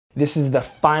This is the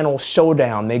final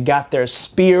showdown. They got their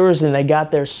spears and they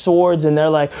got their swords and they're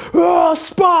like, "Oh,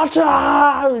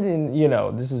 Sparta!" And, you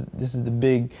know, this is the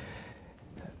big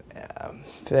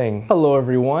thing. Hello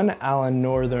everyone, Alan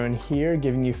Northern here,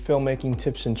 giving you filmmaking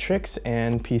tips and tricks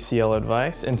and PCL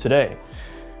advice. And today,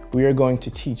 we are going to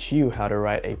teach you how to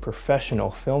write a professional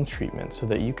film treatment so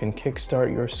that you can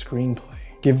kickstart your screenplay.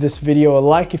 Give this video a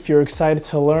like if you're excited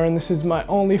to learn. This is my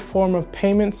only form of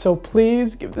payment, so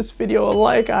please give this video a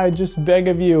like. I just beg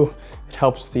of you. It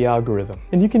helps the algorithm.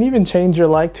 And you can even change your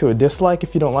like to a dislike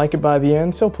if you don't like it by the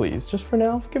end, so please, just for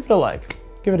now, give it a like.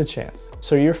 Give it a chance.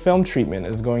 So your film treatment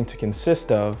is going to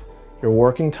consist of your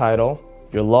working title,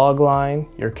 your log line,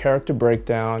 your character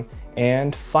breakdown,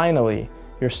 and finally,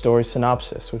 your story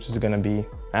synopsis, which is going to be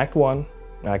Act 1,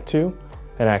 Act 2,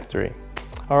 and Act 3.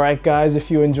 All right, guys,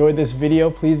 if you enjoyed this video,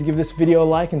 please give this video a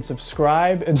like and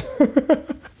subscribe. And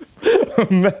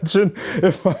imagine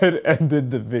if I had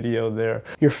ended the video there.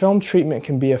 Your film treatment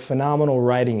can be a phenomenal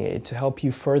writing aid to help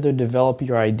you further develop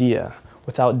your idea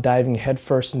without diving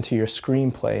headfirst into your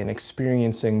screenplay and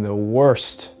experiencing the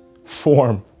worst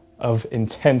form of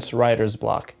intense writer's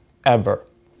block ever.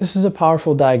 This is a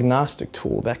powerful diagnostic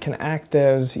tool that can act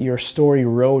as your story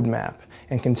roadmap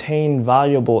and contain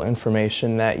valuable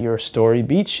information that your story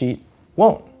beat sheet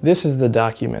won't. This is the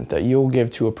document that you'll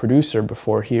give to a producer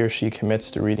before he or she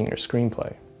commits to reading your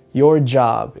screenplay. Your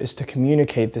job is to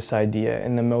communicate this idea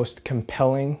in the most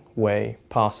compelling way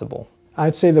possible.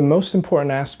 I'd say the most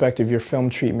important aspect of your film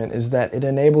treatment is that it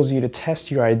enables you to test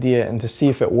your idea and to see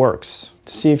if it works,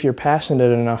 to see if you're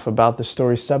passionate enough about the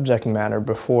story's subject matter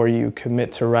before you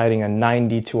commit to writing a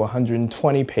 90 to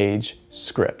 120 page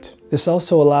script. This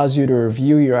also allows you to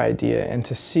review your idea and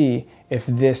to see if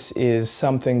this is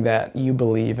something that you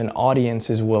believe an audience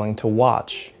is willing to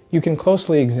watch. You can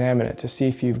closely examine it to see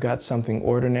if you've got something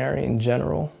ordinary in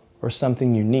general or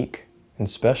something unique and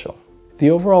special. The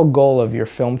overall goal of your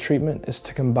film treatment is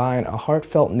to combine a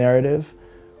heartfelt narrative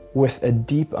with a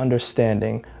deep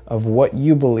understanding of what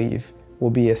you believe will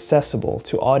be accessible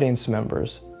to audience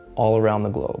members all around the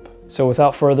globe. So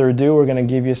without further ado, we're going to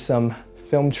give you some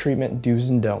film treatment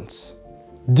do's and don'ts.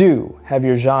 Do have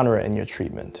your genre in your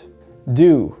treatment.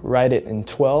 Do write it in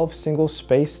 12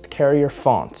 single-spaced carrier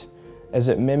font, as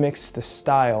it mimics the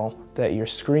style that your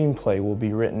screenplay will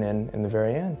be written in the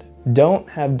very end. Don't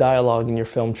have dialogue in your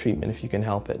film treatment if you can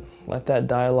help it. Let that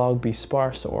dialogue be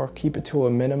sparse or keep it to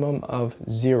a minimum of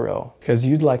 0, because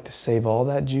you'd like to save all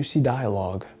that juicy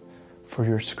dialogue for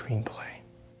your screenplay.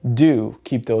 Do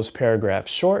keep those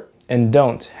paragraphs short, and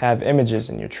don't have images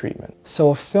in your treatment. So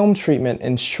a film treatment,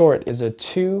 in short, is a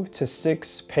 2 to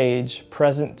 6 page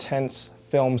present tense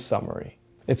film summary.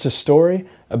 It's a story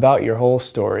about your whole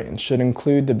story and should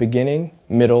include the beginning,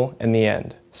 middle, and the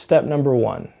end. Step number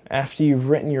 1. After you've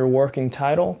written your working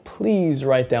title, please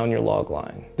write down your log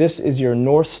line. This is your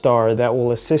North Star that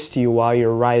will assist you while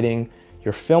you're writing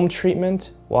your film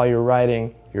treatment, while you're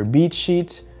writing your beat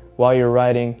sheet, while you're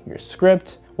writing your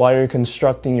script, while you're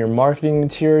constructing your marketing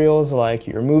materials like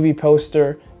your movie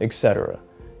poster, etc.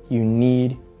 You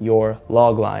need your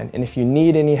log line. And if you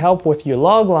need any help with your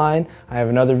log line, I have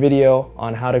another video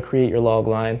on how to create your log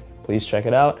line. Please check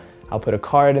it out. I'll put a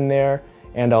card in there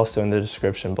and also in the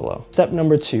description below. Step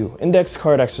number 2, index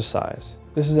card exercise.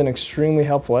 This is an extremely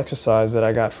helpful exercise that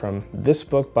I got from this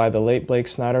book by the late Blake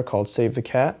Snyder called Save the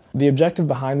Cat. The objective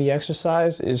behind the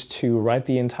exercise is to write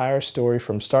the entire story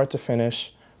from start to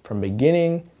finish, from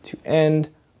beginning to end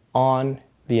on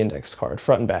the index card,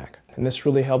 front and back. And this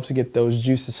really helps get those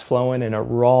juices flowing in a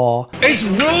raw,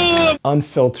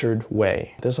 unfiltered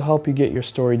way. This will help you get your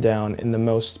story down in the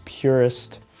most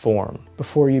purest form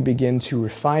before you begin to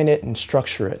refine it and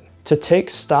structure it. To take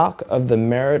stock of the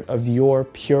merit of your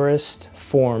purest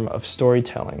form of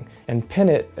storytelling and pin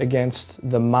it against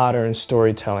the modern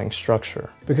storytelling structure.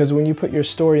 Because when you put your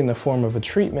story in the form of a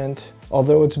treatment,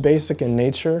 although it's basic in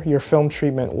nature, your film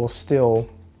treatment will still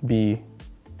be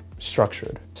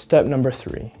structured. Step number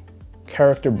 3,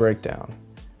 character breakdown.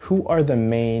 Who are the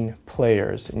main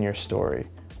players in your story?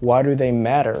 Why do they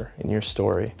matter in your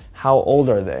story? How old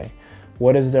are they?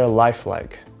 What is their life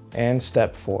like? And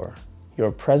step 4,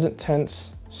 your present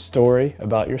tense story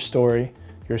about your story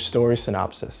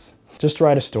synopsis. Just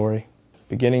write a story,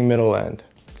 beginning, middle, end.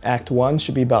 Act 1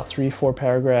 should be about 3-4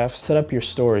 paragraphs. Set up your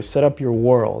story, set up your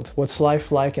world. What's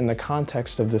life like in the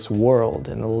context of this world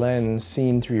and the lens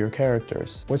seen through your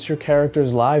characters? What's your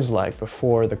characters' lives like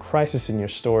before the crisis in your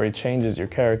story changes your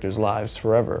characters' lives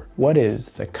forever? What is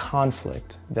the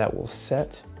conflict that will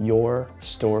set your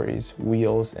story's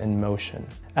wheels in motion?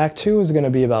 Act 2 is going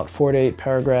to be about 4 to 8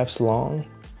 paragraphs long.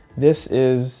 This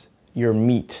is your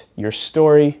meat, your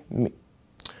story.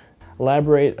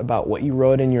 Elaborate about what you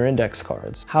wrote in your index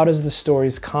cards. How does the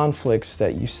story's conflicts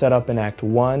that you set up in Act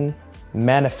 1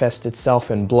 manifest itself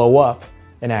and blow up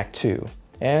in Act 2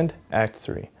 and Act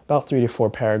 3? About 3 to 4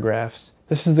 paragraphs.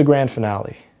 This is the grand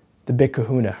finale, the big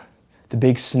kahuna, the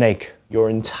big snake.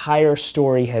 Your entire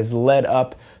story has led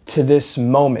up to this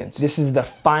moment. This is the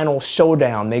final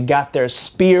showdown. They got their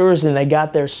spears and they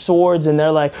got their swords and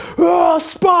they're like, "Oh,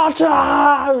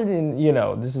 Sparta!" And, you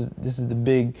know, this is the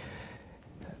big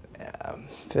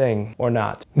thing, or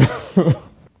not.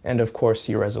 And of course,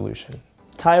 your resolution.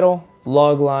 Title,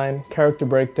 logline, character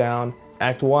breakdown,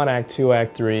 Act 1, Act 2,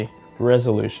 Act 3,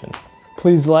 resolution.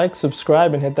 Please like,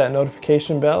 subscribe, and hit that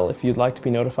notification bell if you'd like to be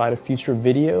notified of future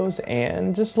videos,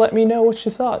 and just let me know what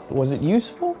you thought. Was it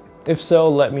useful? If so,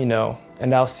 let me know.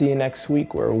 And I'll see you next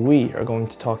week, where we are going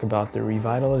to talk about the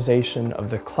revitalization of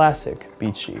the classic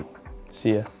beat sheet.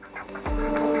 See ya.